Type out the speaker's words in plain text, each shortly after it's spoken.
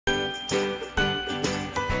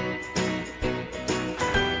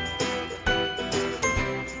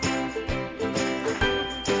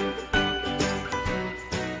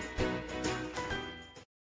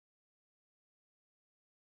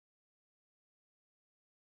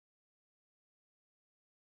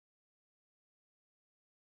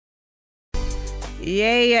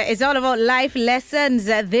Yeah. It's all about life lessons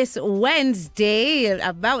this Wednesday.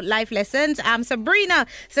 About life lessons. Sabrina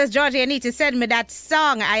says, Georgia, you need to send me that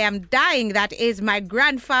song. I am dying. That is my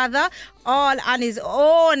grandfather. All on his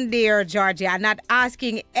own, dear Georgia. Not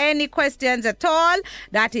asking any questions at all.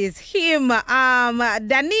 That is him.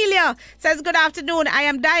 Daniela says, good afternoon. I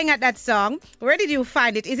am dying at that song. Where did you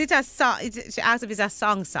find it? Is it a song? She asked if it's a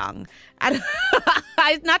song.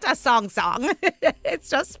 It's not a song. It's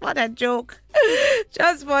just for that joke.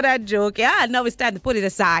 Just for that joke. Yeah, now it's time to put it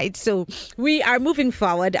aside. So we are moving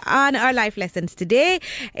forward on our life lessons today.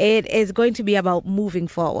 It is going to be about moving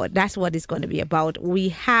forward. That's what it's going to be about. We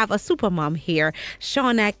have a super mom here,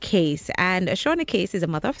 Shauna Case. And Shauna Case is a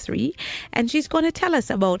mother of 3. And she's going to tell us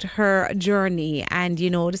about her journey and,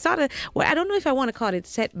 the sort of, I don't know if I want to call it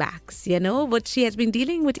setbacks, but she has been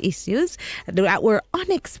dealing with issues that were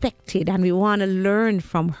unexpected. And we want to learn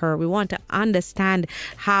from her. We want to understand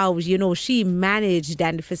how, she managed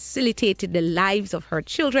and facilitated the lives of her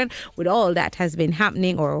children with all that has been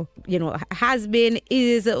happening or, has been,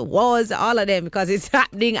 is, was, all of them, because it's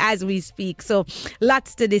happening as we speak. So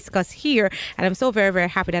lots to discuss here. And I'm so very, very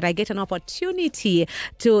happy that I get an opportunity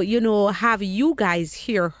to, have you guys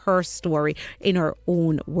hear her story in her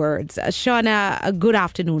own words. Shauna, good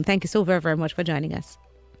afternoon. Thank you so very, very much for joining us.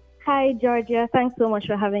 Hi, Georgia. Thanks so much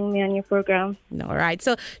for having me on your program. All right.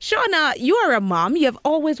 So, Shauna, you are a mom. You've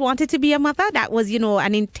always wanted to be a mother. That was,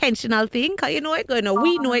 an intentional thing. Cause we know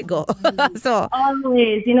it go. So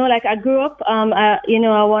always, I grew up, I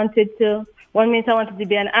wanted to, 1 minute I wanted to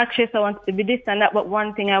be an actress. I wanted to be this and that. But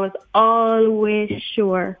one thing I was always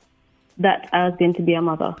sure that I was going to be a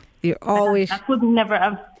mother. You're always. I could never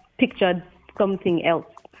have pictured something else.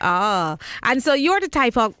 And so you're the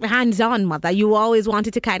type of hands-on mother. You always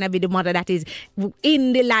wanted to kind of be the mother that is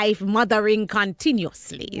in the life, mothering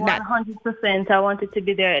continuously. 100%. I wanted to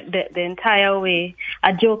be there the entire way.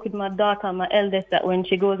 I joke with my daughter, my eldest, that when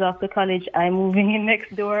she goes off to college, I'm moving in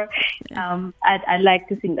next door. I like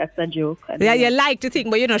to think that's a joke. Yeah, you like to think,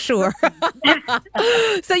 but you're not sure.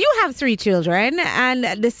 So you have 3 children, and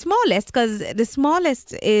the smallest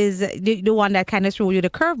is the one that kind of threw you the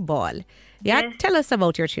curveball. Yeah, yes. Tell us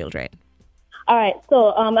about your children. All right, so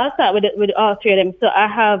I'll start with all 3 of them. So I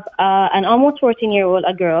have an almost 14-year-old,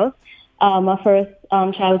 a girl. My first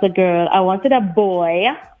child was a girl. I wanted a boy,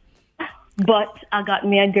 but I got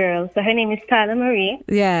me a girl. So her name is Tyler Marie.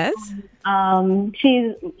 Yes. I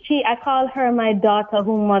call her my daughter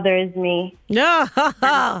who mothers me. Yeah.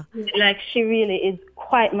 Like she really is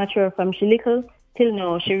quite mature from she little till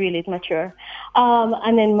now. She really is mature.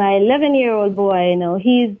 And then my 11-year-old boy,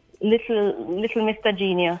 he's little Mr.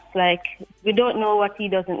 Genius. Like we don't know what he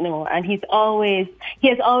doesn't know, and he has always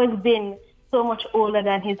been so much older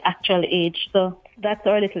than his actual age. So that's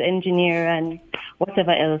our little engineer and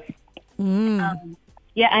whatever else. And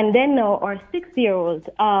then now our 6-year-old,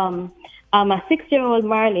 my 6-year-old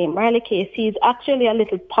Marley Case. He's actually a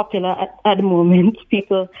little popular at the moment.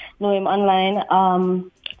 People know him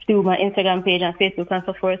online. Through my Instagram page and Facebook and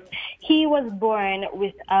so forth. He was born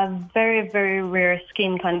with a very, very rare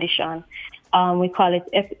skin condition.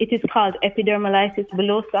 It is called Epidermolysis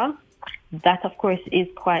Bullosa. That, of course, is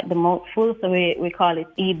quite the mouthful, so we call it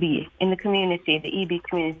EB. In the community, the EB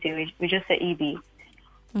community, we just say EB.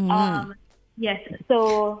 Yes,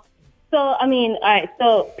 so I mean, all right,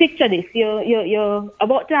 so picture this. You're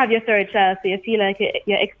about to have your 3rd child, so you feel like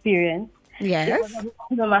you're experienced. Yes. It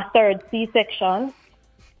was my 3rd C-section.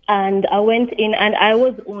 And I went in and I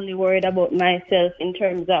was only worried about myself in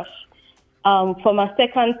terms of, for my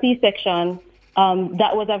 2nd C-section,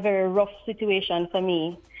 that was a very rough situation for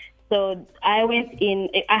me. So I went in,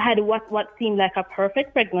 I had what seemed like a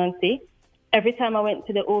perfect pregnancy. Every time I went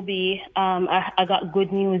to the OB, I got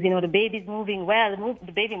good news. The baby's moving well.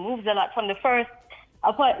 The baby moves a lot from the first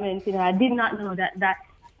appointment. I did not know that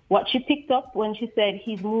what she picked up when she said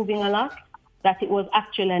he's moving a lot, that it was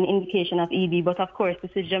actually an indication of ED. But of course,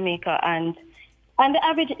 this is Jamaica, and the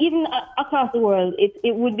average, even across the world,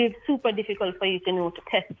 it would be super difficult for you to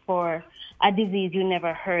test for a disease you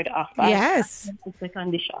never heard of. Yes. It's a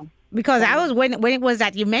condition. Because I was when it was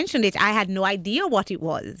that you mentioned it, I had no idea what it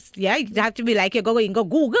was. Yeah, you have to be like go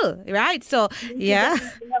Google, right? So yeah,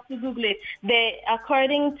 you have to Google it.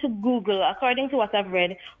 According to Google, according to what I've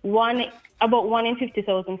read, about 1 in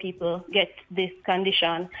 50,000 people get this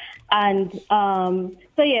condition, and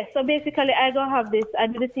so basically I go have this. I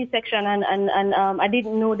did the C-section, and I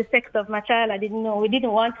didn't know the sex of my child. I didn't know. We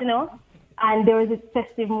didn't want to know, and there was this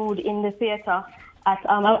festive mood in the theater.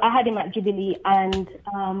 I had him at Jubilee, and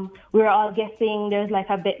we were all guessing. There's like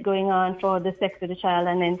a bet going on for the sex of the child,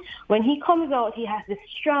 and then when he comes out, he has this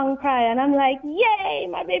strong cry, and I'm like, yay,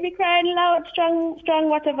 my baby crying loud, strong,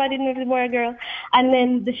 whatever. I didn't know if it was a boy or girl, and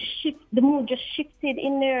then the mood just shifted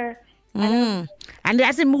in there. And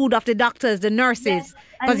that's the mood of the doctors, the nurses,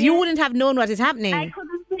 because you wouldn't have known what is happening. I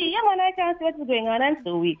couldn't see. Yeah, man, I can't see what's going on. I'm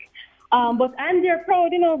so weak. But and they're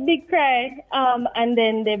proud, big cry. And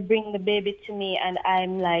then they bring the baby to me, and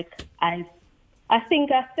I'm like, I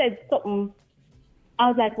think I said something. I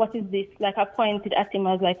was like, what is this? Like, I pointed at him.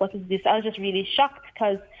 I was like, what is this? I was just really shocked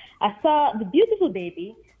because I saw the beautiful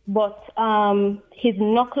baby, but his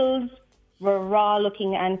knuckles were raw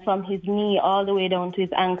looking, and from his knee all the way down to his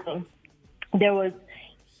ankle, there was,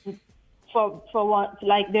 for what,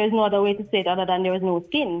 like, there's no other way to say it other than there was no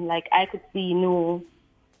skin. Like, I could see no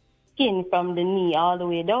skin from the knee all the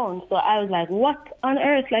way down. So I was like, what on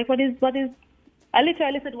earth? Like, what is, I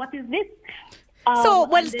literally said, what is this?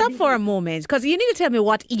 Stop for a moment, because you need to tell me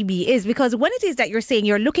what EB is, because when it is that you're saying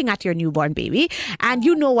you're looking at your newborn baby and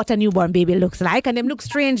you know what a newborn baby looks like, and them look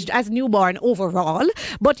strange as newborn overall,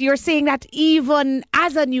 but you're saying that even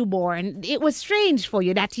as a newborn, it was strange for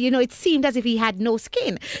you that, it seemed as if he had no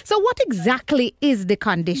skin. So what exactly is the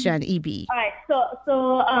condition, EB? All right,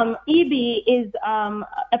 so EB is,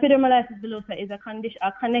 Epidermolysis bullosa is a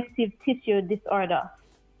connective tissue disorder.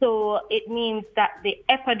 So it means that the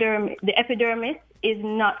epidermis is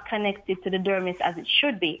not connected to the dermis as it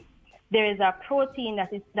should be. There is a protein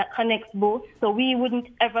that connects both. So we wouldn't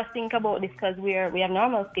ever think about this because we have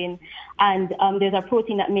normal skin, and there's a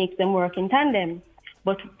protein that makes them work in tandem.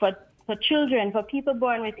 But for children, for people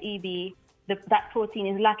born with EB, that protein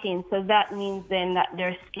is lacking. So that means then that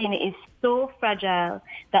their skin is so fragile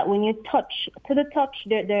that when you touch,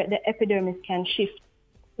 the epidermis can shift.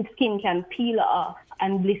 The skin can peel off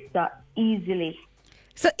and blister easily.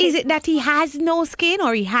 So is it that he has no skin,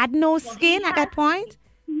 or he had no skin at that point?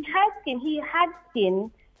 He had skin,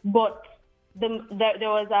 but there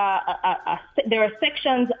were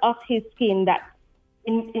sections of his skin that,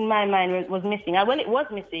 in my mind, was missing. Well, it was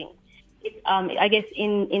missing. I guess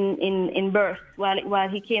in birth, while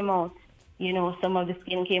he came out, some of the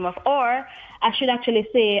skin came off. Or I should actually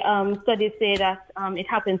say, studies say that it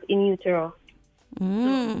happens in utero.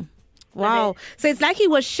 Wow. So it's like he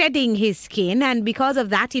was shedding his skin, and because of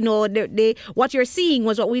that, what you're seeing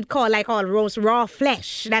was what we'd call raw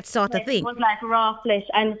flesh, that sort of thing. It was like raw flesh,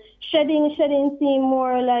 and shedding seemed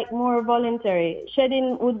more voluntary.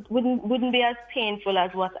 Shedding wouldn't be as painful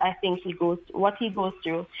as what I think he goes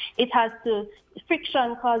through. It has to,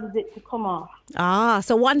 friction causes it to come off.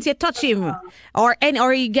 So once you touch him,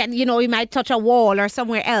 or you get, you might touch a wall or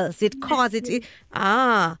somewhere else, it causes it.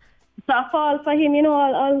 So I fall for him,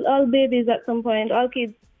 all babies at some point, all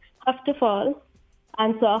kids have to fall.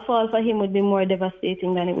 And so a fall for him would be more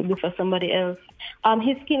devastating than it would be for somebody else.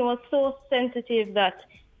 His skin was so sensitive that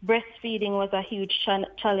breastfeeding was a huge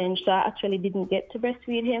challenge. So I actually didn't get to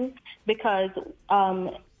breastfeed him because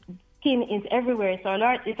skin is everywhere. It's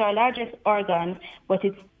our largest organ, but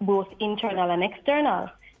it's both internal and external.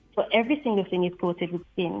 So every single thing is coated with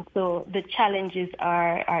skin. So the challenges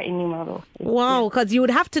are innumerable. Wow, because you would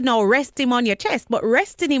have to now rest him on your chest. But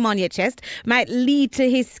resting him on your chest might lead to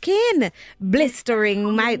his skin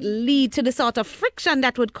blistering, might lead to the sort of friction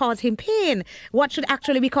that would cause him pain. What should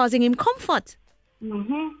actually be causing him comfort?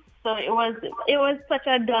 Mm-hmm. So it was such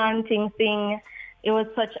a daunting thing.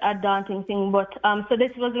 But so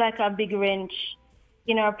this was like a big wrench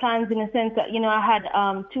in our plans, in a sense that, I had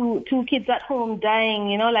two kids at home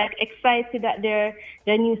dying, like excited that their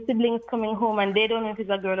new siblings coming home, and they don't know if it's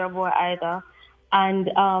a girl or boy either. And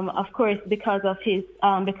of course, because of his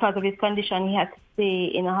condition, he had to stay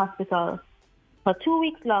in a hospital for 2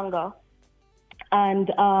 weeks longer. And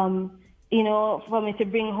for me to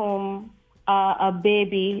bring home a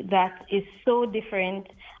baby that is so different.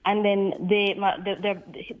 And then the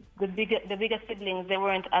bigger siblings, they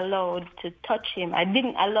weren't allowed to touch him. I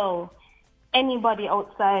didn't allow anybody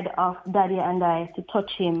outside of Daddy and I to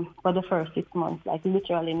touch him for the first 6 months, like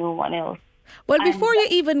literally no one else. Well, before you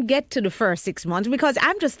even get to the first 6 months, because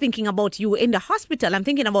I'm just thinking about you in the hospital, I'm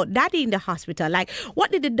thinking about Daddy in the hospital. Like,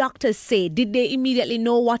 what did the doctors say? Did they immediately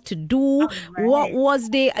know what to do? Right. What was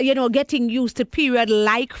they, getting used to period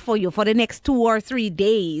like for you for the next 2 or 3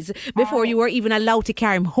 days before you were even allowed to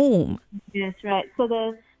carry him home? Yes, right. So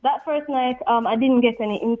that first night, I didn't get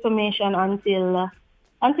any information until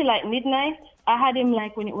like midnight. I had him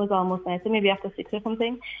like when it was almost night, so maybe after 6 or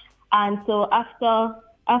something. And so after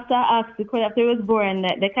after I asked the question, after he was born,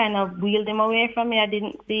 they kind of wheeled him away from me. I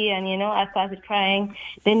didn't see, and I started crying.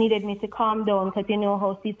 They needed me to calm down because you know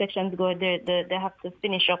how C-sections go. They have to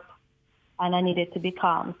finish up, and I needed to be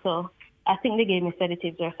calm. So I think they gave me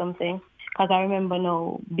sedatives or something because I remember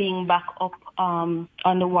now being back up on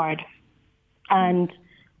the ward, and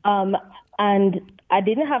I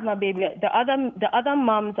didn't have my baby. The other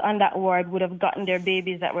moms on that ward would have gotten their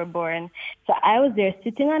babies that were born. So I was there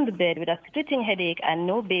sitting on the bed with a splitting headache and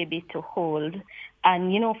no baby to hold,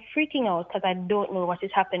 and freaking out because I don't know what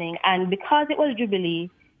is happening. And because it was Jubilee,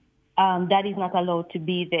 Daddy's not allowed to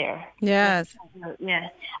be there. Yes. Yeah.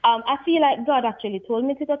 I feel like God actually told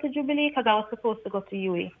me to go to Jubilee because I was supposed to go to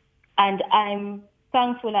UE, and I'm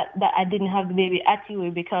thankful that I didn't have the baby at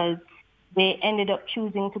UE because they ended up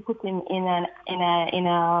choosing to put him in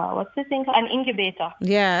a what's the thing, an incubator.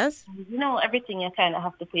 Yes. Everything you kind of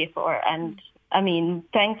have to pay for. And I mean,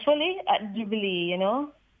 thankfully at Jubilee,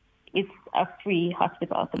 it's a free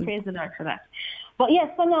hospital. So praise the Lord for that. But yes,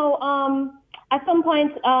 so now, at some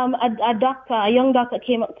point, a young doctor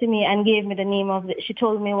came up to me and gave me the name of it. She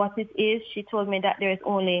told me what it is. She told me that there is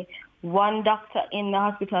only one doctor in the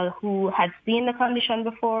hospital who had seen the condition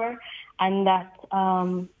before, and that,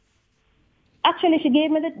 actually, she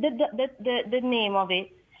gave me the name of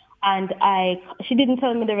it, and she didn't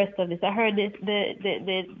tell me the rest of this. I heard the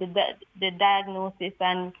diagnosis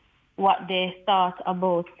and what they thought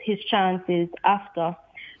about his chances after.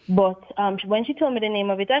 But when she told me the name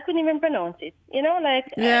of it, I couldn't even pronounce it.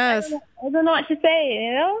 Yes. I don't know what she's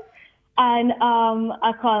saying, And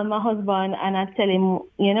I call my husband and I tell him,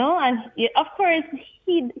 and of course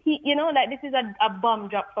he this is a bomb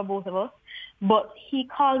drop for both of us. But he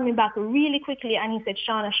called me back really quickly and he said,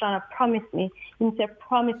 Shauna, promise me. He said,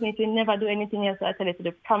 promise me if you never do anything else. I tell you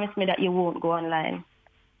to promise me that you won't go online.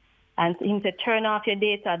 And he said, turn off your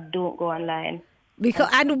data, don't go online.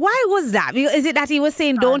 And why was that? Is it that he was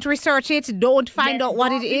saying don't research it, don't find out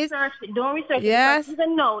what it is? Don't research yes. it.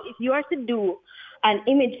 Even now, if you are to do an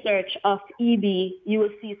image search of EB, you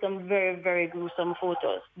will see some very, very gruesome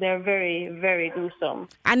photos. They're very, very gruesome.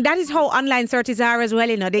 And that is how online searches are as well,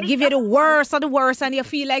 They give you the worst of the worst and you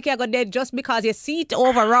feel like you're going dead just because you see it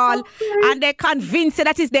overall and they're convinced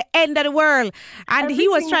that it's the end of the world. And he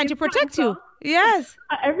was trying to protect you. Yes.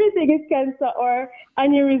 Everything is cancer or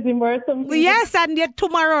aneurysm or something. Yes, and yet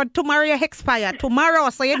tomorrow you expire.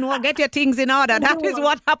 Tomorrow, so get your things in order. That is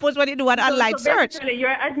what happens when you do an online search.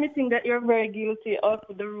 You're admitting that you're very guilty of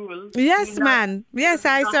the rules. Yes, man. Yes,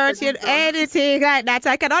 I searched anything like that.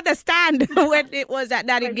 I can understand when it was that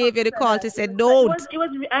Daddy gave you the call to say don't.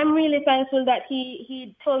 I'm really thankful that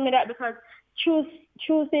he told me that because truth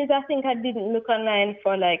is I think I didn't look online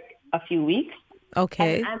for like a few weeks.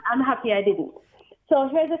 Okay. And I'm happy I didn't. So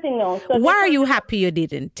here's the thing now. So why are you happy you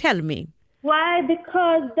didn't? Tell me. Why?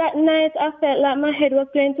 Because that night I felt like my head was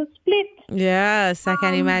going to split. Yes, I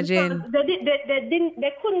can imagine.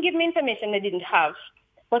 They couldn't give me information they didn't have.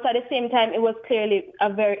 But at the same time, it was clear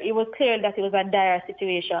that it was a dire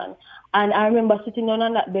situation. And I remember sitting down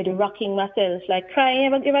on that bed, rocking myself, like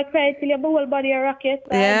crying. If I cried till your whole body a rocket.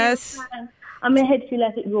 Yes. And my head feel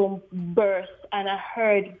like it will burst. And I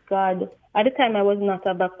heard God. At the time, I was not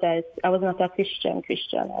baptized. I was not a Christian.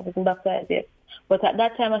 I wasn't baptized yet. But at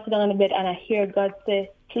that time, I sit down on the bed and I hear God say,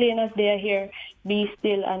 plain as day here, be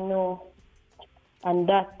still and know. And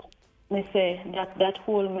that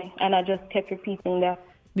hold me. And I just kept repeating that.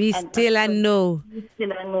 Be still and know. Be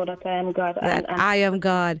still and know that I am God. That I am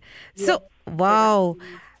God. Yeah. So, wow.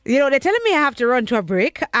 They're telling me I have to run to a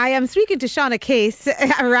break. I am speaking to Shauna Case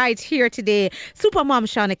right here today. Supermom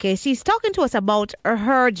Shauna Case. She's talking to us about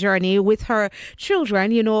her journey with her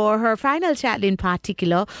children, her final child in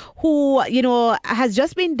particular, who, has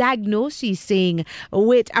just been diagnosed, she's saying,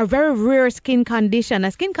 with a very rare skin condition, a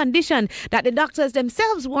skin condition that the doctors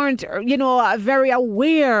themselves weren't, very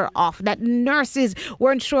aware of, that nurses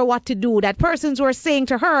weren't sure what to do, that persons were saying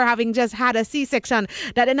to her, having just had a C-section,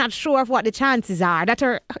 that they're not sure of what the chances are, that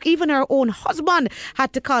even her own husband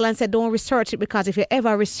had to call and said, don't research it, because if you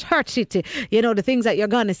ever research it, the things that you're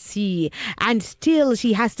going to see. And still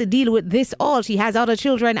she has to deal with this all. She has other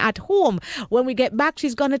children at home. When we get back,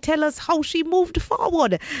 she's going to tell us how she moved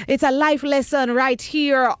forward. It's a life lesson right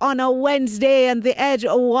here on a Wednesday on The Edge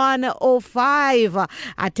 105.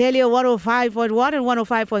 I tell you, 105.1 and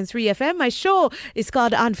 105.3 FM. My show is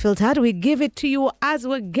called Unfiltered. We give it to you as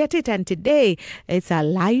we get it. And today, it's a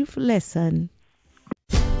life lesson.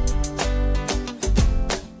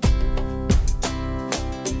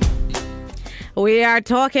 We are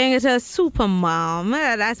talking to super mom.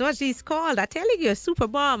 That's what she's called. I'm telling you, super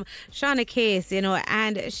mom, Shauna Case,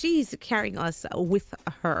 and she's carrying us with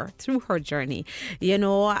her through her journey.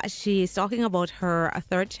 She's talking about her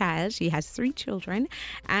third child. She has 3 children.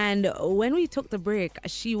 And when we took the break,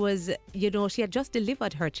 she was, she had just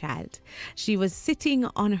delivered her child. She was sitting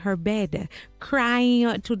on her bed,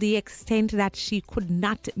 crying to the extent that she could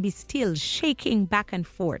not be still, shaking back and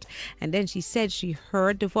forth. And then she said she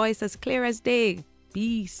heard the voice as clear as day.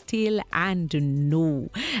 Be still and know.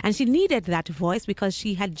 And she needed that voice because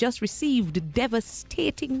she had just received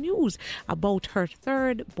devastating news about her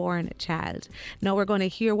third born child. Now we're going to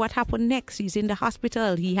hear what happened next. He's in the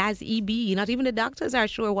hospital. He has EB. Not even the doctors are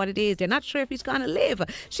sure what it is. They're not sure if he's going to live.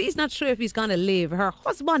 She's not sure if he's going to live. Her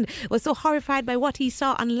husband was so horrified by what he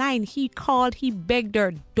saw online. He called, he begged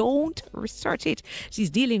her, don't research it. She's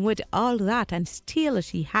dealing with all that and still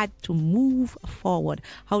she had to move forward.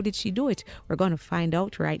 How did she do it? We're going to find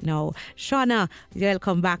out right now. Shauna,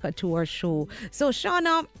 welcome back to our show. So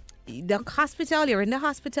Shauna, the hospital, you're in the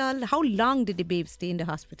hospital. How long did the babe stay in the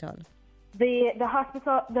hospital? The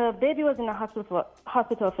baby was in the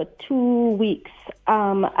hospital for 2 weeks.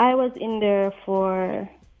 I was in there for,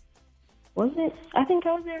 I think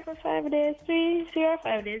I was there for 5 days, 3 or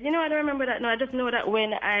 5 days. I don't remember that. No, I just know that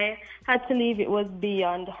when I had to leave, it was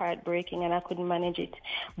beyond heartbreaking and I couldn't manage it.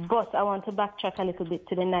 But I want to backtrack a little bit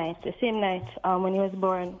to the same night when he was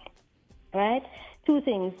born, right? 2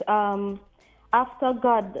 things. After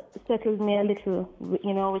God settled me a little,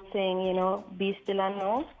 with saying, be still and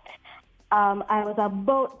know, I was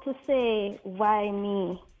about to say, why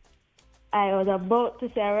me? I was about to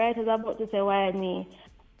say, why me?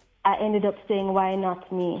 I ended up saying, why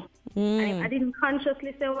not me? I didn't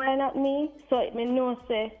consciously say, why not me? So it may know,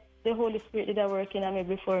 say, the Holy Spirit did a work in me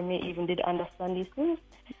before me even did understand these things.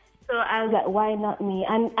 So I was like, why not me?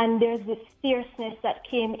 And there's this fierceness that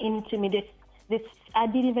came into me. This I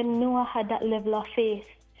didn't even know I had that level of faith.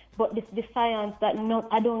 But this defiance that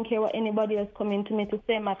I don't care what anybody else coming to me to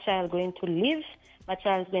say, my child going to live, my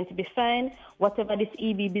child's going to be fine. Whatever this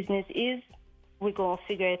EB business is, we're going to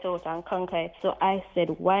figure it out and conquer it. So I said,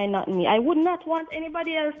 why not me? I would not want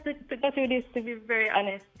anybody else to go through this, to be very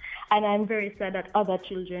honest. And I'm very sad that other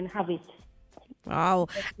children have it. Wow.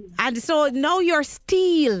 And so now you're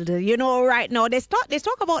steeled, right now. They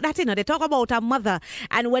talk about that, they talk about a mother.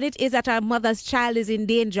 And when it is that her mother's child is in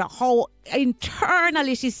danger, how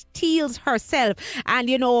internally she steels herself. And,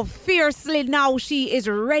 fiercely now she is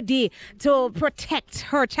ready to protect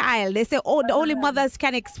her child. They say, the only mothers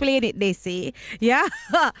can explain it, they say. Yeah.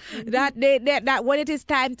 that when it is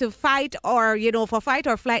time to fight or, for fight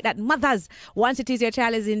or flight, that mothers, once it is your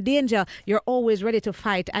child is in danger, you're always ready to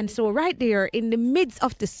fight. And so right there in the midst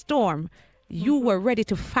of the storm, you were ready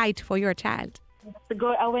to fight for your child.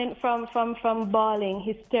 I went from bawling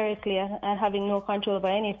hysterically and having no control over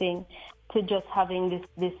anything to just having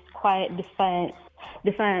this quiet defiance.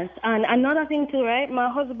 And another thing too, right? My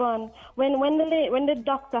husband, when the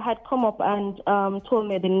doctor had come up and told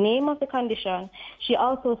me the name of the condition, she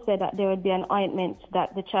also said that there would be an ointment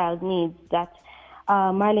that the child needs, that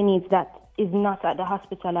Marley needs, that is not at the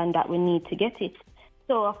hospital and that we need to get it.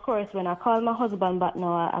 So, of course, when I call my husband back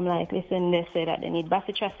now, I'm like, listen, they say that they need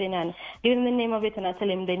bacitracin and give them the name of it and I tell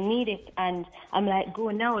him they need it. And I'm like, go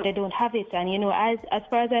now, they don't have it. And, as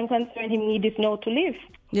far as I'm concerned, he needs it now to live.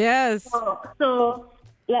 Yes. So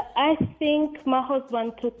I think my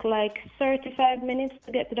husband took like 35 minutes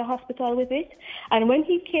to get to the hospital with it. And when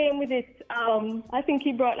he came with it, I think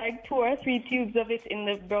he brought like 2 or 3 tubes of it in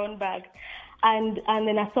the brown bag. And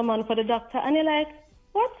then I summoned for the doctor. And they're like,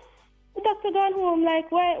 what? The doctor gone home,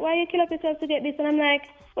 like, why you kill up yourself to get this? And I'm like,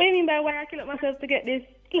 what do you mean by why I kill up myself to get this?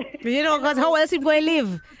 Because how else you going to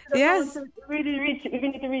live? Yes. Really rich. We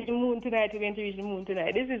need to reach the moon tonight. We're going to reach the moon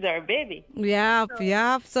tonight. This is our baby. Yeah.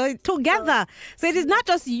 So together. So it is not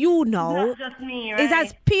just you now. Not just me, right? It's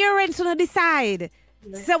as parents who decide.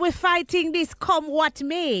 Yes. So we're fighting this come what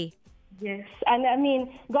may. Yes, and I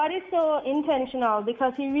mean, God is so intentional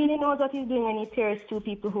because he really knows what he's doing when he pairs 2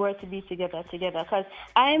 people who are to be together. Because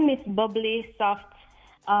I'm this bubbly, soft,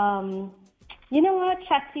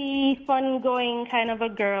 chatty, fun-going kind of a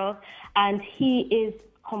girl, and he is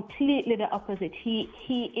completely the opposite. He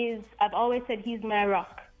is, I've always said he's my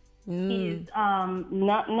rock. He's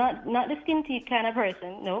not the skin teeth kind of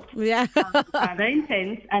person, nope. Yeah. Very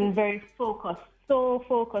intense and very focused. So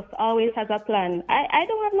focused, always has a plan. I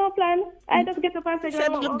don't have no plan. I just get up and say,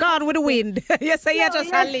 God with the wind. Yes, I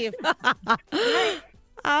just leave.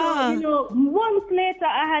 Right. So, months later,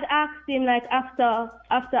 I had asked him, like, after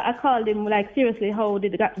I called him, like, seriously, how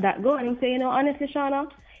did that go? And he said, honestly,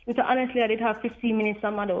 Shauna, Because honestly, I did have 15 minutes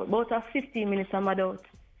on my doubt, about 15 minutes on my doubt.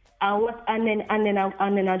 And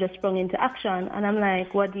then I just sprung into action, and I'm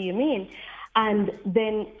like, what do you mean? And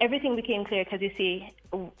then everything became clear because you see,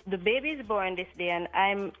 the baby is born this day,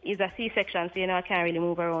 and is a C-section, so I can't really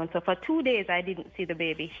move around. So for 2 days, I didn't see the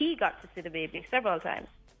baby. He got to see the baby several times.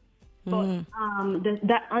 But on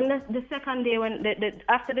the second day, when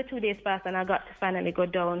after the 2 days passed, and I got to finally go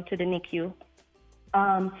down to the NICU.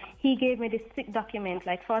 He gave me this thick document,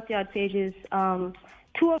 like 40-odd pages,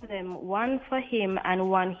 2 of them, one for him and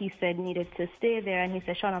one he said needed to stay there. And he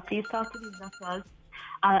said, Shauna, please talk to these doctors.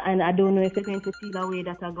 And I don't know if they're going to feel a way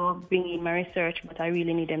that I go bring in my research, but I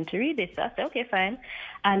really need them to read this. So I said, okay, fine.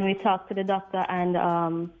 And we talked to the doctor, and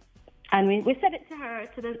we said it to her,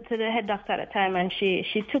 to the head doctor at the time, and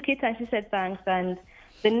she took it and she said thanks. And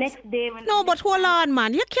the next day... But hold on,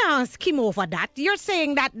 man. You can't skim over that. You're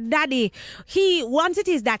saying that Daddy, once it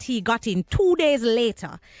is that he got in 2 days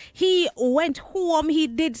later, he went home, he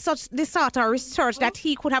did this sort of research that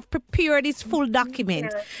he could have prepared his full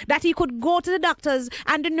document, that he could go to the doctors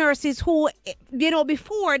and the nurses who,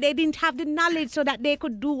 before they didn't have the knowledge so that they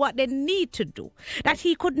could do what they need to do. That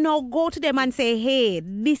he could now go to them and say, hey,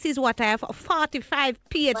 this is what I have, a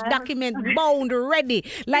 45-page document bound ready.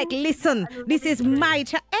 Like, listen, this is my...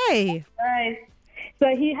 Hey. Right. So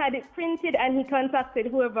he had it printed, and he contacted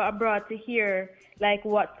whoever abroad to hear like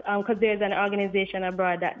what, because there's an organization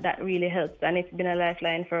abroad that really helps, and it's been a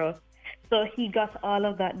lifeline for us. So he got all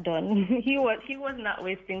of that done. He was not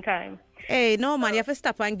wasting time. Hey, no man, you have to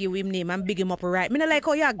stop and give him name and big him up right. Me not like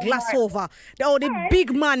how you glass over. The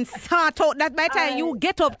big man sort out that by the time you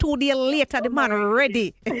get up 2 days later, the man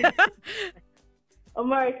ready.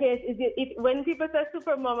 Omari case, when people say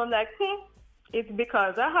super mom, I'm like, it's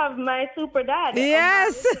because I have my super dad.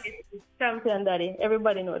 Yes. Champion daddy.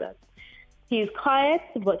 Everybody know that. He's quiet,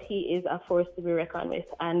 but he is a force to be reckoned with,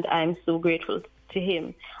 and I'm so grateful to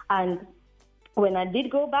him. And when I did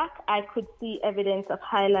go back, I could see evidence of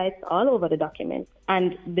highlights all over the document,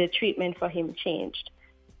 and the treatment for him changed.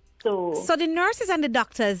 So the nurses and the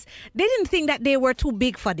doctors, they didn't think that they were too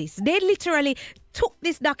big for this. They literally took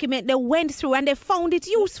this document, they went through, and they found it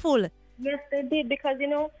useful. Yes, they did, because,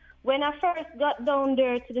 when I first got down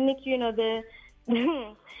there to the NICU,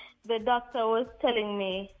 the doctor was telling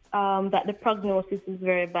me that the prognosis is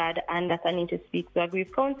very bad and that I need to speak to a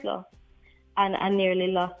grief counselor. And I nearly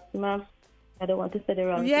lost I don't want to say the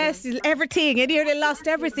wrong thing. Yes, everything. He nearly lost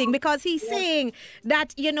everything because he's saying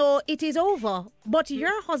that, it is over. But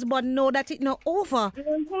your husband know that it's not over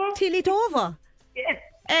till it's over. Yes.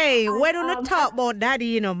 Hey, we don't talk about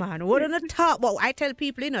daddy, man. We don't talk about... I tell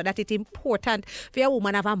people, that it's important for a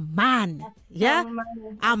woman to have a man. Yeah?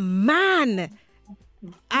 A man.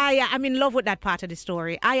 I'm in love with that part of the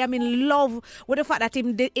story. I am in love with the fact that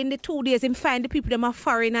in the 2 days, him find the people that are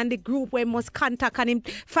foreign and the group where he must contact, and him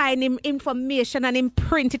find him information and him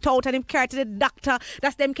print it out and him carry to the doctor.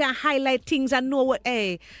 That's them can highlight things and know what...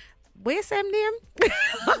 Hey, what's his name?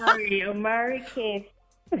 Omari case.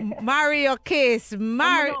 Mario case.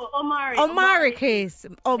 Omari case.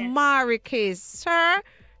 Omari case.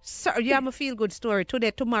 Sir, you have a feel-good story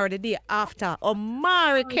today, tomorrow, the day after.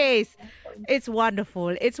 Omari case. It's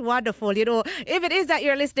wonderful. It's wonderful. If it is that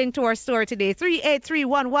you're listening to our story today,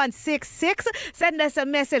 3831166, send us a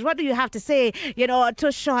message. What do you have to say, to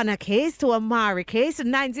Shauna case, to Omari case?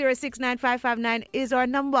 906-9559 is our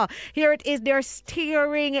number. Here it is. They're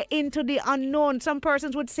steering into the unknown. Some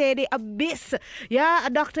persons would say the abyss. Yeah, a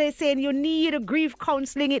doctor is saying you need a grief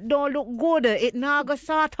counseling. It don't look good. It not go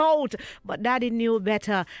sort out. But daddy knew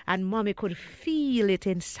better, and mommy could feel it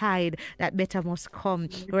inside that better must come.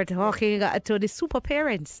 We're talking to the super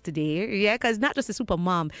parents today, yeah, because not just a super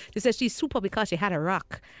mom. She says she's super because she had a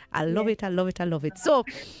rock. I love it, I love it, I love it. So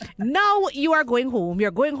now you are going home.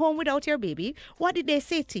 You're going home without your baby. What did they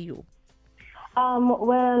say to you?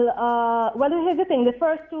 Well, here's the thing. The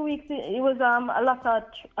first 2 weeks, it was a lot of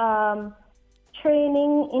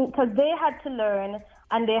training, because they had to learn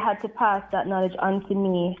and they had to pass that knowledge on to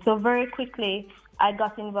me. So very quickly, I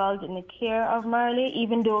got involved in the care of Marley,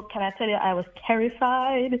 even though, can I tell you, I was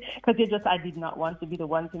terrified because I did not want to be the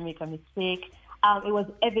one to make a mistake. It was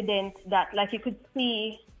evident that, like, you could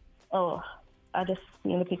see, I just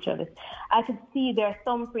seen the picture of this. I could see their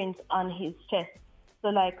thumbprints on his chest. So,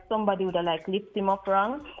 like, somebody would have, lifted him up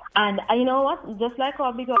wrong. And you know what? Just like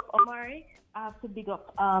I'll big up Omari, I have to big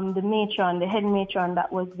up the matron, the head matron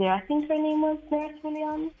that was there. I think her name was Nurse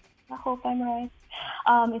Williams. I hope I'm right.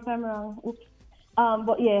 If I'm wrong, oops.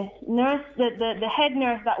 But yeah, the head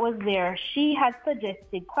nurse that was there, she had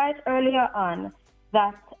suggested quite earlier on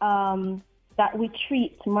that that we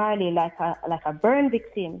treat Marley like a burn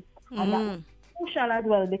victim, and that was crucial as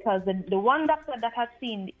well because the one doctor that had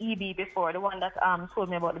seen EB before, the one that told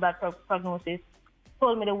me about the bad prognosis,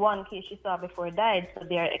 told me the one case she saw before he died, so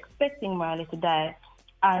they are expecting Marley to die.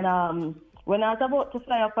 And when I was about to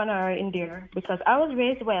fly up on her in there, because I was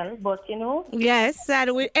raised well, but you know. Yes,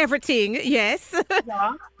 and with everything, yes.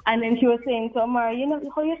 Yeah. And then she was saying to Omar, you know,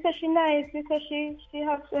 how you say she nice because she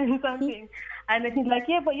has something. And then he's like,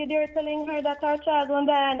 yeah, but you're there telling her that our child won't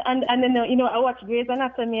die. And then, you know, I watch Grey's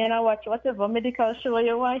Anatomy and I watch whatever medical show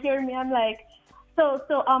you want to hear me. I'm like, so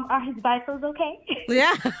are his vitals okay?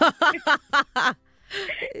 Yeah.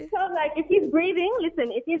 So I'm like, if he's breathing,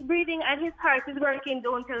 listen, if he's breathing and his heart is working,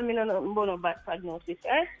 don't tell me no bad prognosis,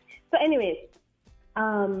 right? So anyways,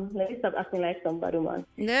 let me stop acting like somebody, man.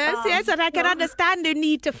 Yes, and I can understand the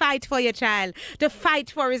need to fight for your child, to fight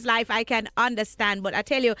for his life. I can understand, but I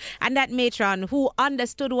tell you, and that matron who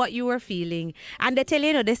understood what you were feeling, and they tell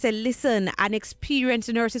you, they say, listen, an experienced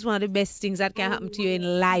nurse is one of the best things that can happen to you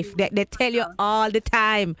in life. They tell you all the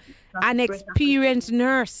time, an experienced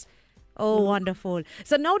nurse. Oh, wonderful.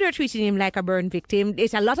 So now they're treating him like a burn victim.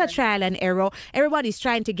 It's a lot of trial and error. Everybody's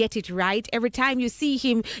trying to get it right. Every time you see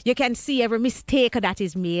him, you can see every mistake that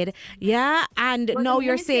is made. Yeah, and but now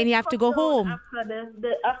you're saying you have to go home.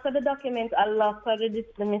 After the document, a lot of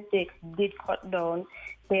the mistakes did cut down.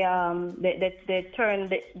 They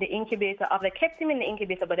turned the incubator off. They kept him in the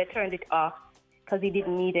incubator, but they turned it off because he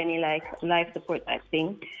didn't need any like life support type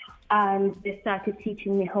thing. And they started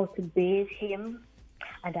teaching me how to bathe him.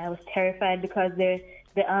 And I was terrified because the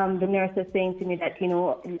nurse was saying to me that, you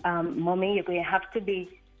know, Mommy, you're going to have to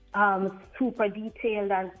be super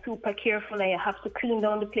detailed and super careful, and you have to clean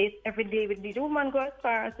down the place every day with bleach. The woman goes as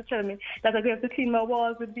far as to tell me that I'm going to have to clean my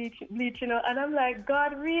walls with bleach, you know. And I'm like,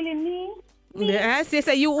 God, really, me? Yes, yes,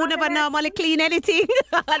 you would never normally clean anything.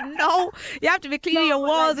 No, you have to be cleaning your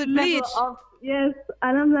walls with bleach. Yes,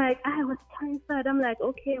 and I'm like, I was terrified. I'm like,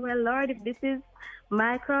 okay, well, Lord, if this is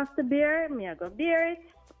my cross to bear, me I go bear it.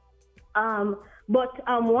 But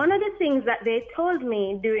one of the things that they told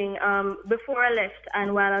me during before I left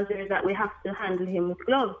and while I was there is that we have to handle him with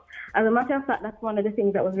gloves. As a matter of fact, that's one of the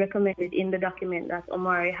things that was recommended in the document that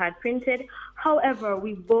Omari had printed. However,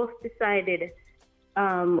 we both decided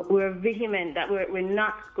we're vehement that we're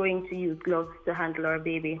not going to use gloves to handle our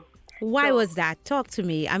baby. Why was that? Talk to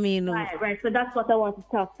me. I mean, right. So that's what I want to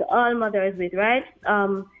talk to all mothers with, right?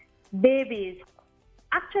 Babies.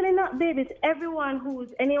 Actually, not babies. Anyone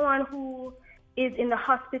who is in the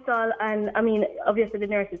hospital, and I mean, obviously the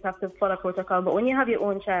nurses have to follow protocol, but when you have your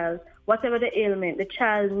own child, whatever the ailment, the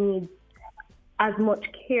child needs as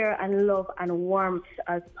much care and love and warmth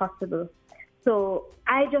as possible. So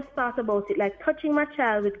I just thought about it, like touching my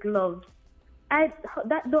child with gloves. I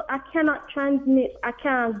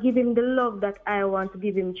can't give him the love that I want to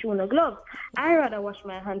give him through a glove. I rather wash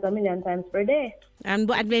my hands 1,000,000 times per day. And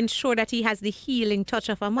ensure that he has the healing touch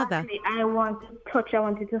of a mother. Exactly. I want to touch, I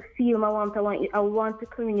want to feel my warmth, I want to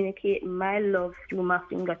communicate my love through my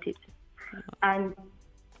fingertips. And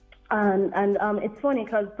it's funny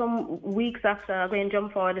because some weeks after, I'm going to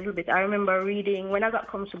jump forward a little bit, I remember reading, when I got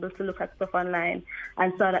comfortable to look at stuff online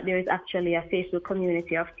and saw that there is actually a Facebook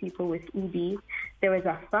community of people with ED. There was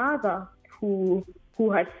a father who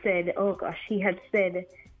had said, he had said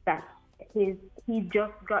that he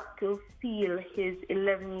just got to feel his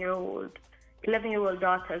 11-year-old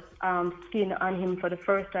daughter's skin on him for the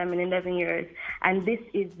first time in 11 years. And this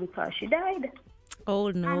is because she died.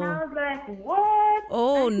 Oh, no. And I was like, what?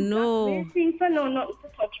 Oh, no. Not to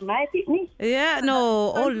touch my kidney. Yeah,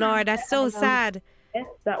 no. Oh, Lord, that's so sad. Yes,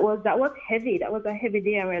 that was heavy. That was a heavy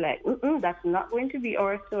day. And we're like, that's not going to be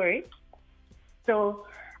our story. So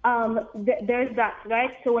there's that,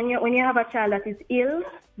 right? So when you have a child that is ill,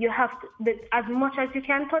 you have to, as much as you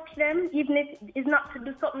can touch them, even if it's not to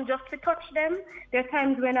do something just to touch them. There are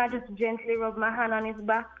times when I just gently rub my hand on his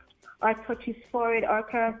back or touch his forehead or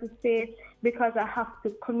caress his face, because I have to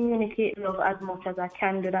communicate love as much as I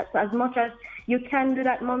can do that. So as much as you can do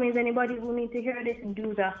that, mommies, anybody who needs to hear this,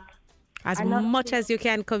 do that. As much as you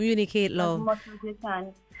can communicate love. As much as you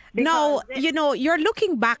can. Now, you're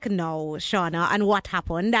looking back now, Shauna, and what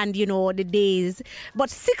happened and, the days. But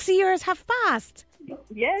 6 years have passed.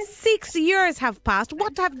 Yes. 6 years have passed.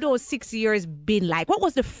 What have those 6 years been like? What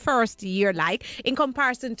was the first year like in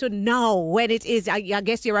comparison to now when it is, I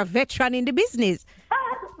guess you're a veteran in the business?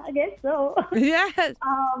 I guess so. Yes.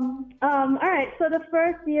 All right. So the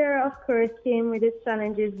first year, of course, came with its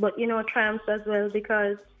challenges, but, triumphs as well,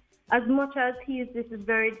 because as much as he is this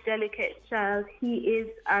very delicate child, he is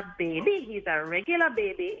a baby. He's a regular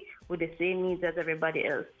baby with the same needs as everybody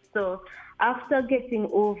else. So after getting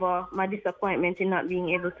over my disappointment in not being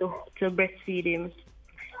able to breastfeed him,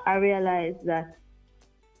 I realized that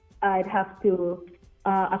I'd have to,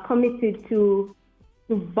 I committed to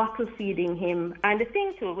bottle feeding him. And the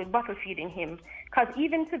thing too with bottle feeding him, because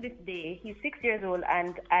even to this day, he's 6 years old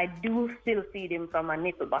and I do still feed him from a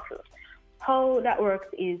nipple bottle. How that works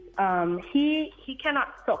is he cannot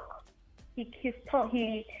suck. His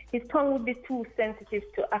tongue would be too sensitive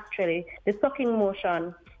to actually, the sucking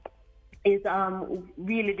motion is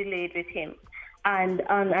really delayed with him. And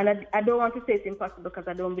I don't want to say it's impossible because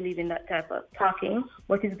I don't believe in that type of talking,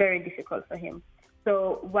 but it's very difficult for him.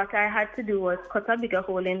 So what I had to do was cut a bigger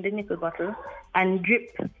hole in the nipple bottle and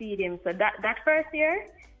drip feed him. So that first year,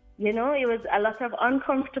 it was a lot of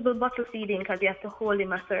uncomfortable bottle feeding because you have to hold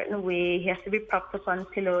him a certain way. He has to be propped up on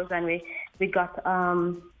pillows, and we got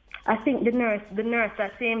I think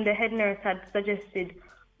the head nurse had suggested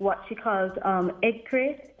what she calls egg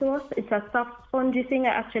crate to us. It's a soft spongy thing. I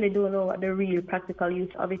actually don't know what the real practical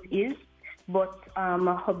use of it is, but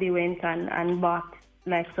my hubby went and bought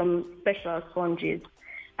like some special sponges,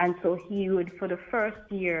 and so he would for the first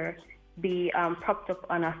year be propped up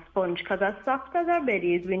on a sponge because as soft as our bed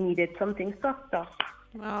is, we needed something softer.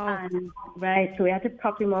 Wow. Right, so we had to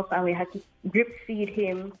prop him up and we had to drip feed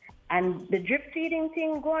him, and the drip feeding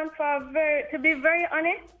thing going for to be very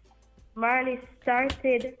honest, Marley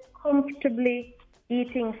started comfortably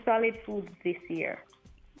eating solid foods this year.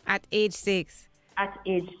 At age 6? At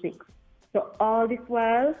age 6. So all this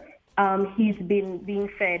while, he's been being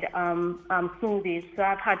fed smoothies. So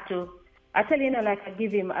I've had to, I tell you, I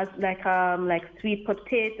give him as like sweet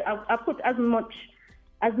potato. I put as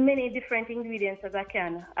many different ingredients as I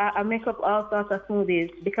can. I make up all sorts of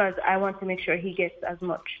smoothies because I want to make sure he gets as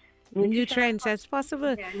much nutrients as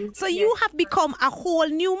possible. So you have become a whole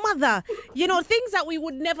new mother. Things that we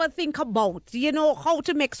would never think about. How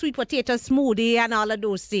to make sweet potato smoothie and all of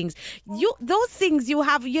those things. Those things you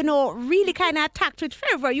have, really kind of attacked with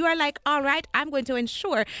fervor. You are like, all right, I'm going to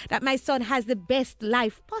ensure that my son has the best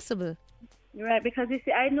life possible. Right, because you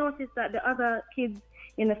see, I noticed that the other kids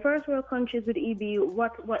in the first world countries with EB,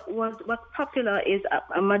 what's popular is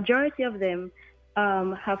a majority of them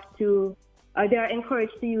they are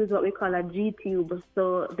encouraged to use what we call a G-tube.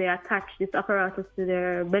 So they attach this apparatus to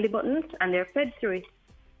their belly buttons and they're fed through it.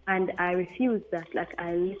 And I refuse that.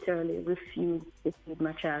 I literally refuse to feed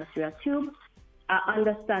my child through a tube. I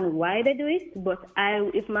understand why they do it, but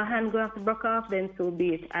if my hand goes to break off, then so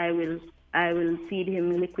be it. I will feed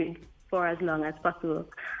him liquid for as long as possible.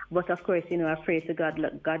 But of course, I pray to God,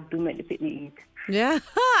 let God do make the pitney eat. Yeah,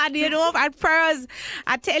 and at prayers,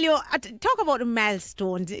 I tell you, talk about the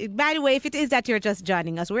milestones. By the way, if it is that you're just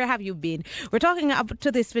joining us, where have you been? We're talking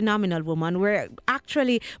to this phenomenal woman. We're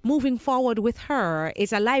actually moving forward with her.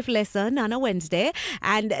 It's a life lesson on a Wednesday,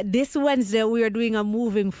 and this Wednesday we are doing a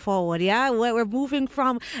moving forward. Yeah, we're moving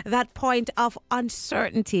from that point of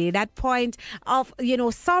uncertainty, that point of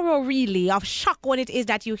sorrow, really, of shock when it is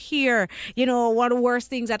that you hear one of the worst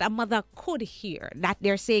things that a mother could hear, that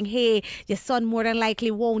they're saying, hey, your son more than likely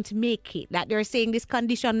won't make it, that they're saying this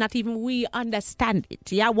condition, not even we understand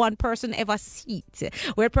it. Yeah, one person ever see it,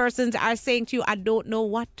 where persons are saying to you, I don't know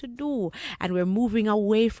what to do. And we're moving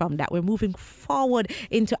away from that. We're moving forward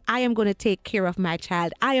into, I am going to take care of my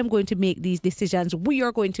child. I am going to make these decisions. We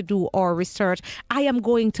are going to do our research. I am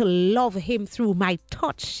going to love him through my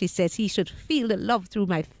touch. She says he should feel the love through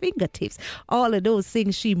my fingertips. All of those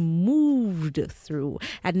things she moved through.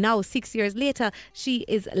 And now 6 years later, she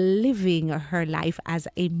is living her life as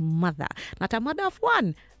a mother. Not a mother of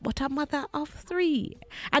one, but a mother of 3.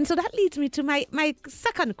 And so that leads me to my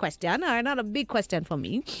second question, or another big question for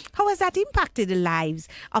me. How has that impacted the lives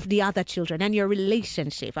of the other children and your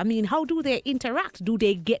relationship? I mean, how do they interact? Do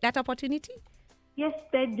they get that opportunity? Yes,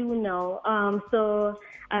 they do now. So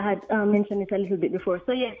I had mentioned it a little bit before.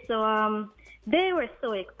 So yes, they were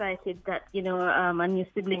so excited that, a new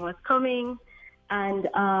sibling was coming. And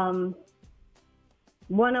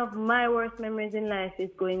one of my worst memories in life is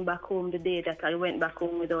going back home the day that I went back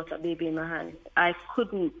home without a baby in my hand. I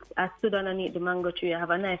stood underneath the mango tree. I have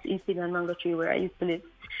a nice East Indian mango tree where I used to live.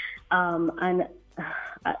 And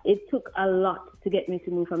it took a lot to get me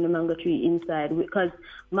to move from the mango tree inside, because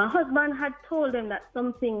my husband had told them that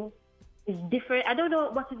something is different. I don't know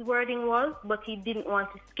what his wording was, but he didn't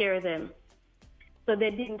want to scare them. So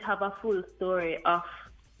they didn't have a full story of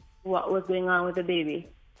what was going on with the baby.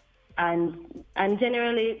 And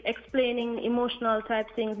generally explaining emotional type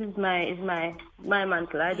things is my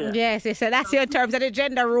mantle. I do. Yes, so that's your terms of the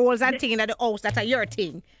gender roles and things in the house that are your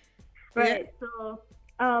thing. Right. Yeah. So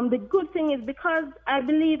the good thing is, because I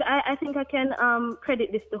think I can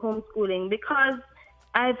credit this to homeschooling, because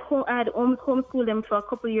I had homeschooled them for a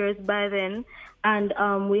couple of years by then,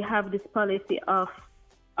 and we have this policy of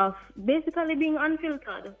basically being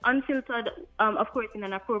unfiltered, of course, in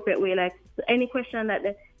an appropriate way. Like any question that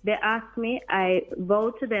they ask me, I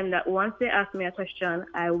vow to them that once they ask me a question,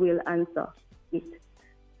 I will answer it.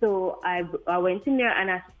 So I went in there and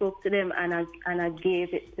I spoke to them and I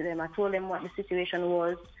gave it to them. I told them what the situation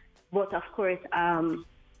was, but of course,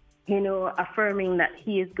 affirming that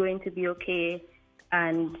he is going to be okay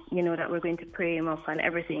and, that we're going to pray him up and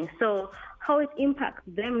everything. So how it impacts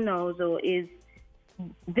them now, though, is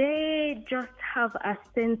they just have a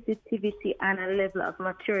sensitivity and a level of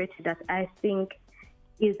maturity that I think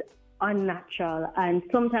is unnatural. And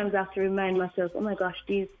sometimes I have to remind myself, oh my gosh,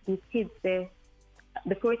 these kids, the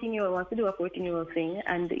 14-year-old wants to do a 14-year-old thing.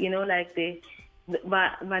 And,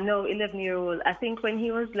 my now 11-year-old, I think when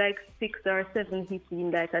he was like 6 or 7, he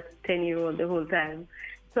seemed like a 10-year-old the whole time.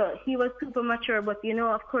 So he was super mature, but,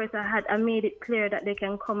 of course, I made it clear that they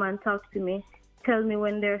can come and talk to me, tell me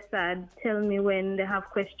when they're sad, tell me when they have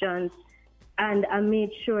questions. And I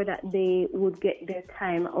made sure that they would get their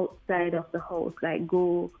time outside of the house, like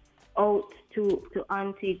go out to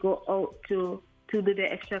auntie, go out to do the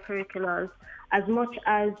extracurriculars. As much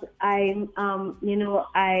as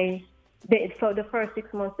for the first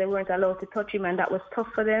 6 months, they weren't allowed to touch him, and that was tough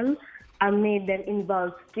for them. I made them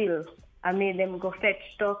involved still. I made them go fetch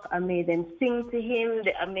stuff. I made them sing to him.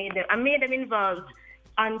 I made them involved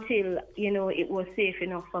until, it was safe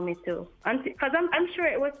enough for me to. Because I'm sure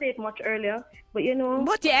it was safe much earlier, but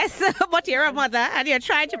But yes, but you're a mother and you're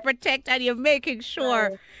trying to protect and you're making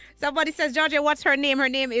sure. Somebody says, Georgia, what's her name? Her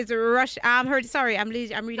name is I'm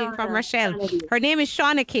reading from Rochelle. Her name is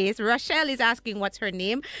Shauna Case. Rochelle is asking what's her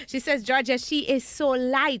name. She says, Georgia, she is so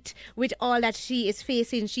light with all that she is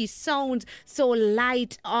facing. She sounds so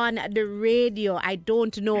light on the radio. I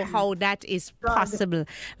don't know how that is possible.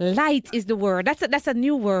 Light is the word. That's a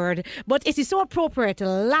new word. But it is so appropriate.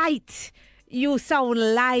 Light. You sound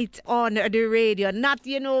light on the radio, not,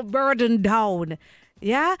 burdened down.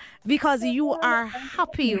 Yeah, because you are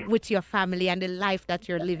happy with your family and the life that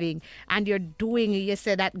you're living and you're doing. You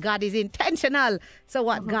said that God is intentional. So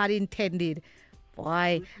what God intended.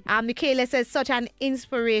 Boy, Michaela says, such an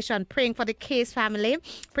inspiration. Praying for the Case family.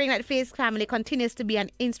 Praying that the Case family continues to be an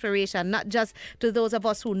inspiration, not just to those of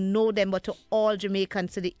us who know them, but to all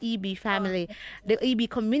Jamaicans, to the EB family, the EB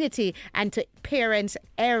community, and to parents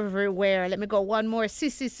everywhere. Let me go one more.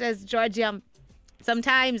 Sissy says, Georgia,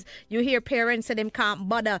 sometimes you hear parents say them can't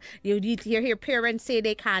bother. You hear parents say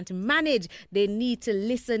they can't manage. They need to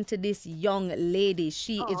listen to this young lady.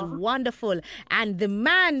 She is wonderful. And the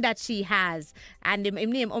man that she has, and his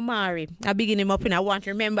name Omari. I begin him up and I want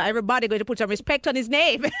to remember everybody going to put some respect on his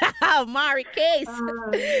name. Omari Case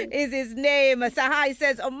is his name. Sahai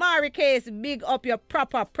says, Omari Case, big up your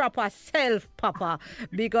proper self, Papa.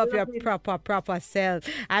 Big up your proper self.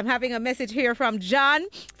 I'm having a message here from John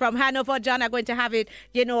from Hanover. John, I'm going to have it,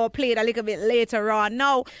 played a little bit later on.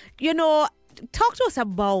 Now, talk to us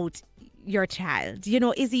about your child.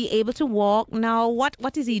 Is he able to walk now?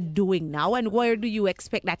 What is he doing now? And where do you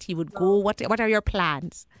expect that he would go? What are your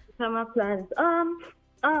plans? Some of my plans.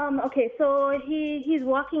 Okay, so he's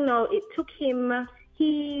walking now. It took him,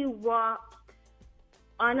 he walked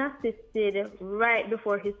unassisted right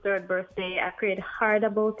before his 3rd birthday. I prayed hard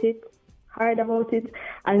about it,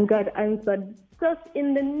 and God answered just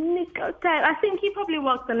in the nick of time. I think he probably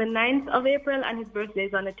walked on the 9th of April and his birthday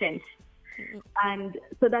is on the 10th. And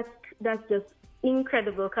so that's just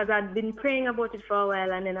incredible because I'd been praying about it for a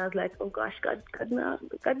while and then I was like, oh gosh, God not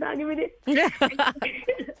give me this.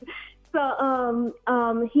 So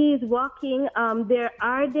he's walking. There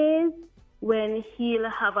are days when he'll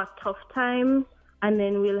have a tough time. And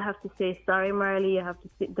then we'll have to say, sorry, Marley, you have to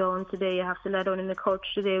sit down today. You have to lie down in the couch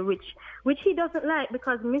today, which he doesn't like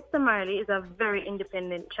because Mr. Marley is a very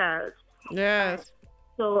independent child. Yes.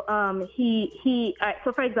 So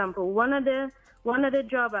so for example, one of the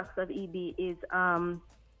drawbacks of EB is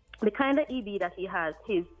the kind of EB that he has.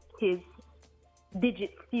 His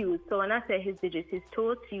digits fused. So when I say his digits, his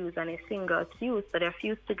toes fused and his fingers fused, so they're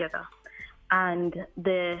fused together. And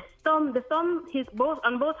the thumb,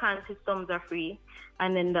 on both hands, his thumbs are free,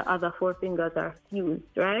 and then the other 4 fingers are fused,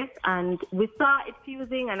 right? And we saw it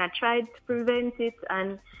fusing, and I tried to prevent it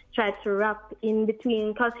and tried to wrap in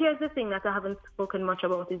between. Because here's the thing that I haven't spoken much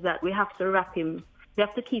about is that we have to wrap him. We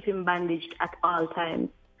have to keep him bandaged at all times.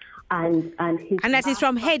 And that is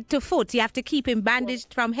from head to foot. You have to keep him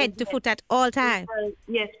bandaged from head to foot at all times.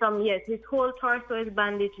 Yes, his whole torso is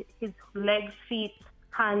bandaged, his legs, feet,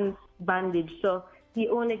 hands bandaged, so he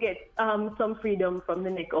only gets some freedom from the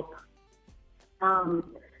neck up.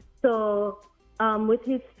 So with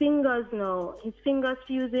his fingers now, his fingers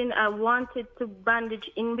fusing, I wanted to bandage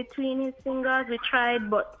in between his fingers. We tried,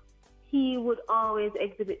 but he would always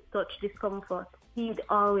exhibit such discomfort. He'd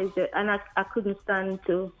always do it, and I couldn't stand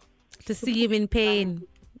to see him in pain.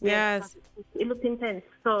 Yes. It looked intense.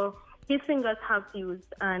 So his fingers have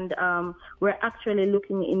fused, and we're actually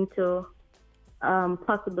looking into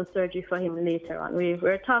possible surgery for him later on.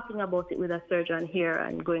 We're talking about it with a surgeon here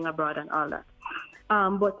and going abroad and all that.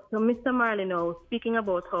 But so Mr. Marley now, speaking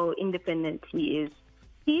about how independent he is,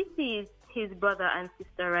 he sees his brother and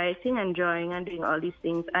sister writing and drawing and doing all these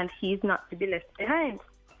things, and he's not to be left behind.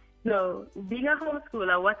 So being a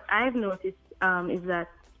homeschooler, what I've noticed is that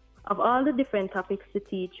of all the different topics to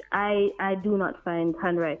teach, I do not find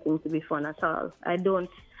handwriting to be fun at all. I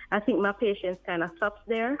think my patience kind of stops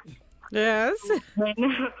there. Yes.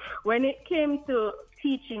 When it came to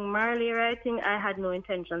teaching Marley writing, I had no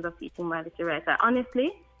intentions of teaching Marley to write. I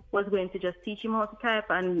honestly was going to just teach him how to type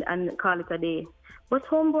and call it a day. But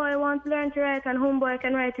homeboy wants to learn to write, and homeboy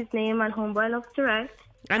can write his name, and homeboy loves to write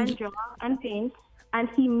and draw and paint, and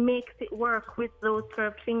he makes it work with those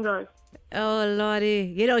curved fingers. Oh,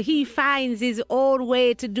 Lordy. You know, he finds his own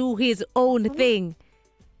way to do his own thing.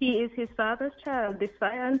 He is his father's child,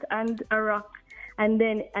 defiant and a rock. And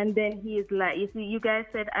then he is like, you see, you guys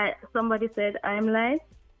said, somebody said, I'm light.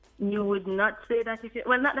 You would not say that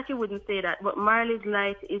not that you wouldn't say that, but Marley's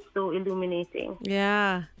light is so illuminating.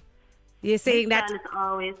 Yeah. You're saying this that. Child is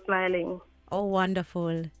always smiling. Oh,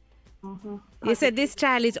 wonderful. Mm-hmm. You said this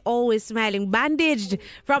child is always smiling, bandaged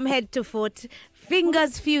from head to foot,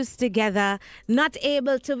 fingers fused together, not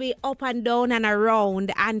able to be up and down and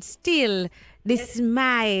around, and still the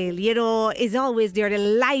smile, you know, is always there. The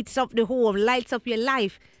lights up the home, lights up your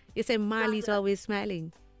life. You say Marley's always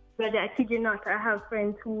smiling. But I kid you not, I have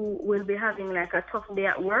friends who will be having like a tough day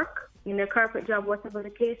at work, in their corporate job, whatever the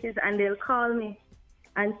case is, and they'll call me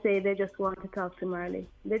and say they just want to talk to Marley.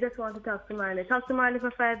 They just want to talk to Marley. Talk to Marley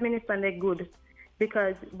for 5 minutes and they're good.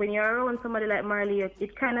 Because when you're around somebody like Marley,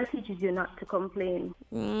 it kind of teaches you not to complain.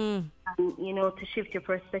 And, you know, to shift your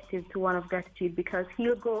perspective to one of gratitude, because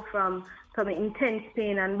he'll go from some intense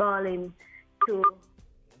pain and bawling to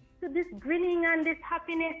this grinning and this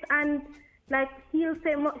happiness, and like he'll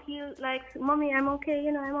say, Mommy, I'm okay,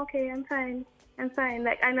 you know, I'm okay, I'm fine.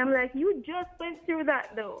 Like, and I'm like, you just went through that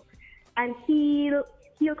though. And he'll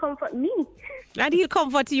comfort me. And he'll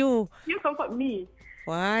comfort you. He'll comfort me.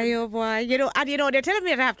 Why, oh boy. You know, they're telling me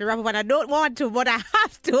that I have to wrap up, and I don't want to, but I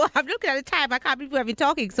have to. I'm looking at the time. I can't believe we've been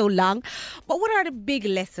talking so long. But what are the big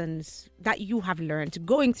lessons that you have learned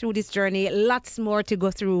going through this journey? Lots more to go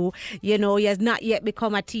through. You know, he has not yet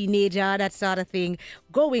become a teenager, that sort of thing.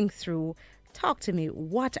 Going through. Talk to me.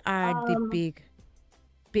 What are the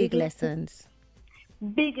big lessons?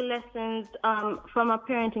 Big lessons from a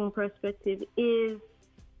parenting perspective is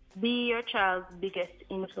be your child's biggest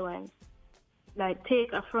influence. Like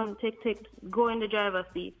go in the driver's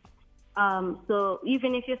seat. So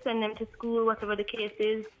even if you send them to school, whatever the case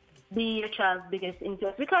is, be your child's biggest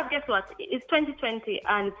influence. Because guess what? It's 2020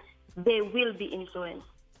 and they will be influenced.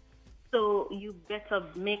 So you better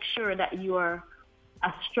make sure that you are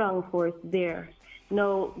a strong force there.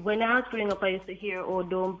 Now, when I was growing up, I used to hear, oh,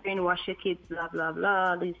 don't brainwash your kids, blah, blah,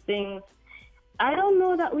 blah, these things. I don't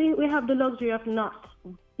know that we have the luxury of not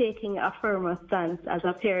taking a firmer stance as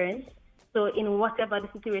a parent. So in whatever the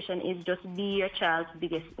situation is, just be your child's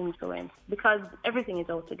biggest influence, because everything is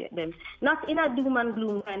out to get them. Not in a doom and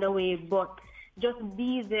gloom kind of way, but just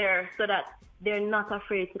be there so that they're not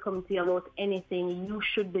afraid to come to you about anything. You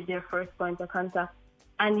should be their first point of contact.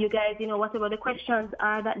 And you guys, you know, whatever the questions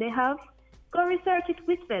are that they have, go research it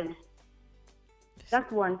with them.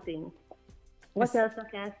 That's one thing. What else I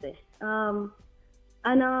can say?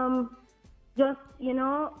 Just, you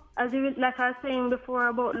know, like I was saying before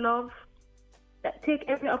about love, take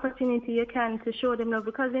every opportunity you can to show them love.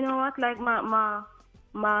 Because you know what, like my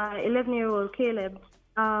 11-year-old Caleb,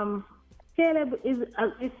 Caleb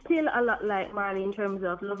is still a lot like Marley in terms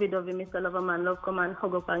of lovey-dovey, Mr. Loverman, love come and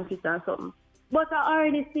hug up and kiss and something. But I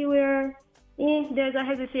already see where there's a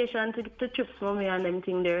hesitation to trip mommy and them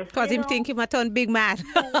thing there. Because him think him a ton big man.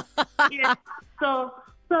 Yeah. So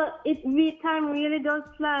time really does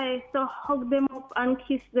fly. So hug them up and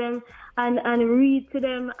kiss them and read to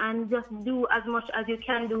them and just do as much as you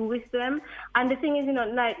can do with them. And the thing is, you know,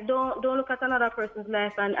 like don't look at another person's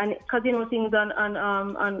life and because you know things on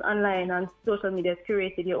online and social media is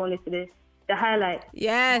curated, you only see the highlights.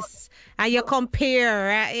 Yes, and you compare,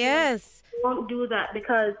 right? Yes. Don't do that,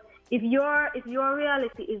 because if your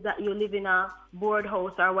reality is that you live in a board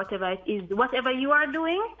house or whatever it is, whatever you are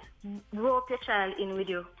doing, rope your child in with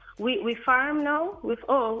you. we farm now with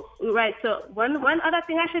right. So one other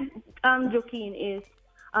thing I should joke in is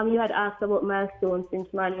you had asked about milestones since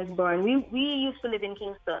Marley was born. We used to live in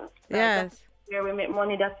Kingston. Yes. That's where we make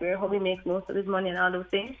money. That's where hubby makes most of his money and all those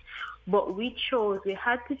things. But we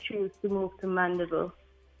had to choose to move to Mandeville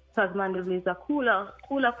because Mandeville is a cooler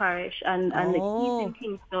parish, and the heat in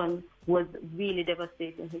Kingston was really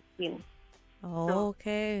devastating his skin.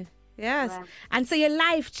 Okay. Yes. Right. And so your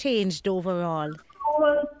life changed overall.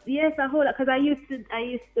 Oh, yes, a whole lot. Because I used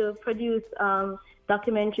to produce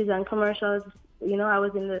documentaries and commercials. You know, I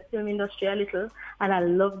was in the film industry a little, and I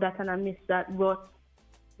love that and I miss that. But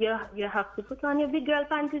you have to put on your big girl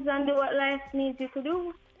panties and do what life needs you to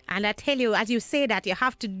do. And I tell you, as you say that, you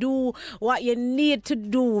have to do what you need to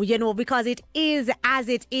do, you know, because it is as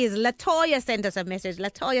it is. Latoya sent us a message.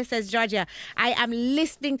 Latoya says, Georgia, I am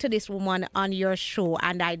listening to this woman on your show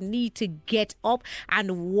and I need to get up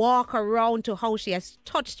and walk around to how she has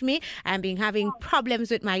touched me. I've been having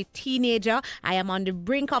problems with my teenager. I am on the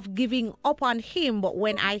brink of giving up on him. But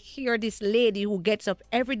when I hear this lady who gets up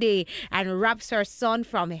every day and wraps her son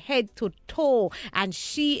from head to toe, and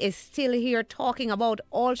she is still here talking about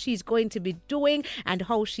all she's going to be doing and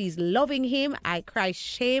how she's loving him, I cry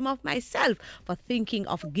shame of myself for thinking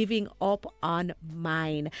of giving up on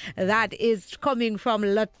mine. That is coming from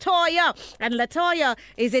Latoya, and Latoya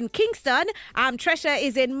is in Kingston. Tresha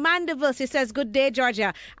is in Mandeville. She says, good day,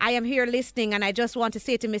 Georgia. I am here listening, and I just want to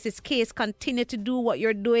say to Mrs. Case, continue to do what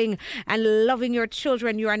you're doing and loving your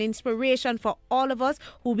children. You're an inspiration for all of us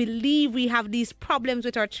who believe we have these problems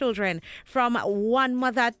with our children. From one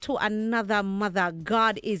mother to another mother,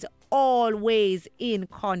 God is always in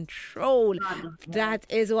control. That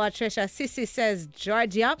is what Trisha Sissy says.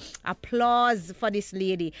 Georgia, applause for this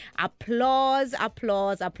lady. Applause,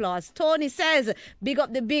 applause, applause. Tony says, big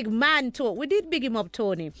up the big man too. We did big him up,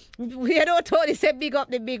 Tony. You know, Tony said big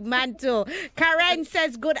up the big man too. Karen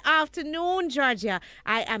says, good afternoon, Georgia.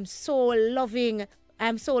 I am so loving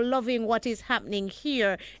what is happening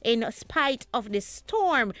here. In spite of the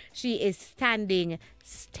storm, she is standing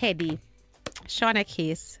steady. Shauna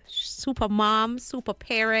Case, super mom, super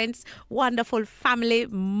parents, wonderful family.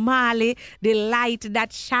 Marley, the light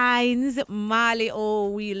that shines. Marley,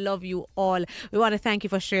 oh, we love you all. We want to thank you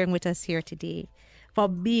for sharing with us here today, for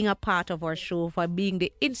being a part of our show, for being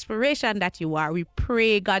the inspiration that you are. We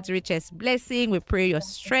pray God's richest blessing. We pray your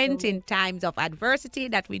strength in times of adversity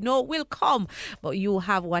that we know will come. But you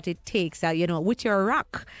have what it takes, with your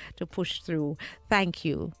rock to push through. Thank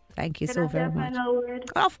you. Thank you so very much.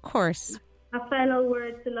 Of course. A final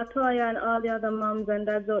word to Latoya and all the other moms and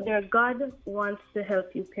dads out there. God wants to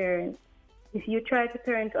help you parent. If you try to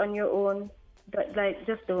parent on your own,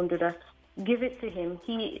 just don't do that. Give it to him.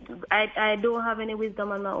 I don't have any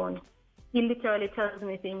wisdom on my own. He literally tells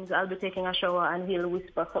me things. I'll be taking a shower and he'll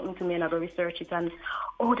whisper something to me and I'll research it and,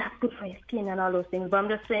 oh, that's good for your skin and all those things. But I'm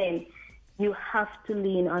just saying, you have to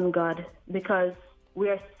lean on God because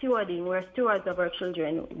we're stewards of our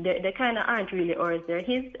children. They kind of aren't really ours. They're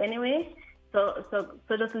his anyway. So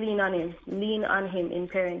just lean on him. Lean on him in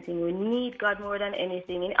parenting. We need God more than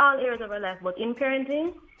anything in all areas of our life, but in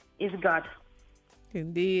parenting is God.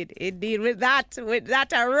 Indeed. With that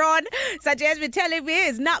I run. Suggest me telling me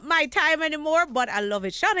it's not my time anymore, but I love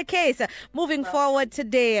it. Shauna Case, moving forward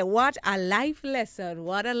today. What a life lesson.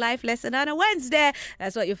 What a life lesson on a Wednesday.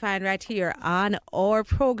 That's what you find right here on our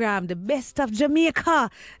program, The Best of Jamaica.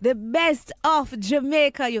 The Best of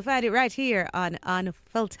Jamaica. You find it right here on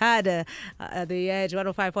Unfiltered, The Edge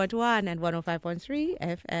 105.1 and 105.3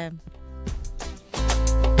 FM.